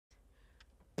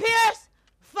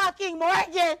asking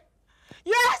Morgan.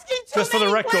 You're asking too Just for the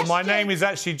many record, questions. my name is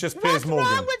actually just Piers Morgan.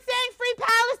 What's wrong with saying free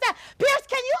Palestine? Piers,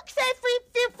 can you say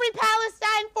free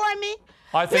Palestine for me?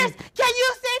 I think... Piers, can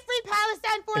you say free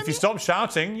Palestine for me? If you stop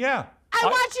shouting, yeah. I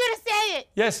want you to say it.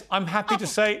 Yes, I'm happy to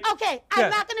say... Okay,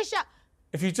 I'm not going to shout.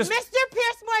 If you just... Mr.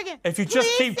 Piers Morgan, if you just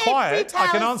keep quiet, I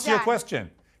can answer your question.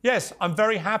 Yes, I'm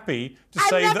very happy to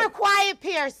say that... I'm never quiet,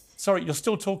 Piers. Sorry, you're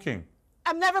still talking.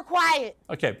 I'm never quiet.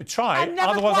 Okay, but try. I'm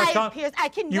never Otherwise, quiet, I can't. Piers. I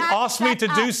cannot You asked me to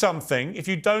shut do up. something. If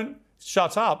you don't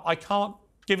shut up, I can't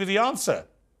give you the answer.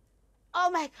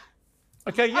 Oh my God.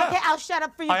 Okay, yeah. Okay, I'll shut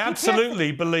up for you. I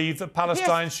absolutely believe that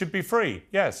Palestine should be free.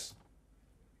 Yes.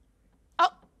 Oh,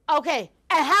 okay.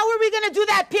 And how are we going to do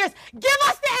that, Piers? Give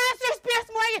us the answers, Piers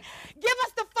Morgan. Give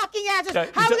us the fucking answers. Yeah,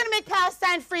 how are we going to make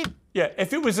Palestine free? Yeah,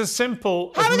 if it was as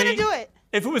simple How as are we me... going to do it?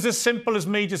 If it was as simple as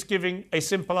me just giving a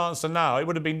simple answer now, it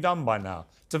would have been done by now.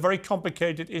 It's a very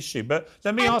complicated issue. But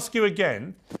let me ask you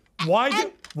again,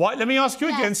 let me ask you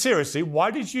again, seriously,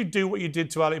 why did you do what you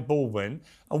did to Alec Baldwin,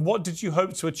 and what did you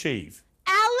hope to achieve?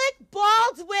 Alec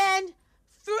Baldwin,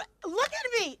 look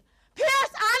at me.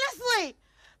 Piers, honestly.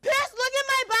 Piers, look at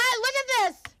my body. Look at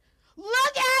this.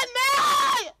 Look at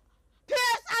me.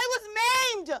 Piers, I was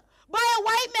maimed by a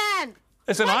white man.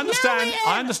 Listen,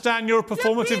 I understand you're a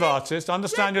performative artist. I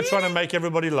understand you're trying to make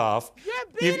everybody laugh.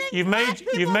 You've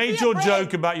made your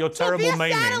joke about your terrible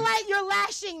maiming. Satellite, you're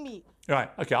lashing me. Right,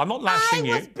 okay, I'm not lashing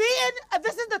you. I was beaten.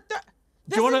 This is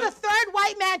the third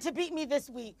white man to beat me this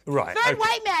week. Right. Third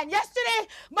white man. Yesterday,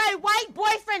 my white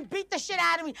boyfriend beat the shit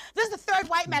out of me. This is the third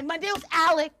white man. Monday was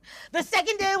Alec. The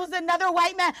second day was another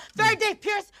white man. Third day,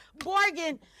 Piers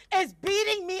Morgan is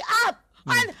beating me up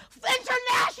on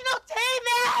international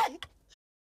TV.